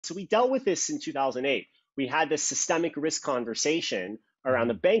So we dealt with this in 2008. We had this systemic risk conversation around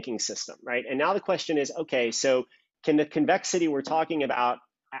the Hmm. banking system, right? And now the question is, okay, so can the convexity we're talking about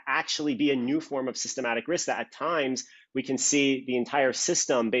actually be a new form of systematic risk that at times we can see the entire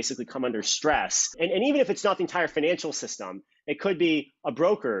system basically come under stress? And even if it's not the entire financial system, it could be a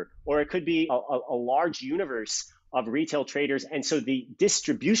broker or it could be a large universe of retail traders. And so the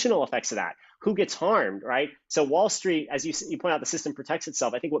distributional effects of that, who gets harmed, right? So Wall Street, as you point out, the system protects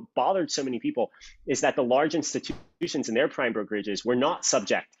itself. I think what bothered so many people is that the large institutions and their prime brokerages were not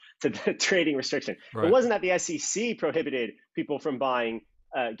subject to the trading restriction. It Right. wasn't that the SEC prohibited people from buying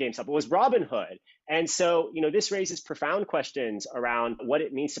GameStop. It was Robinhood. And so, this raises profound questions around what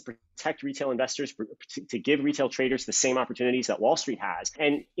it means to protect retail investors, to give retail traders the same opportunities that Wall Street has.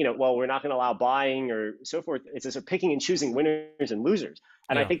 And, well, we're not going to allow buying or so forth. It's just a picking and choosing winners and losers.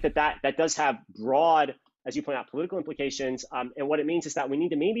 And I Yeah. think that does have broad, as you point out, political implications. And what it means is that we need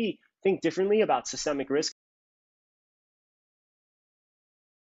to maybe think differently about systemic risk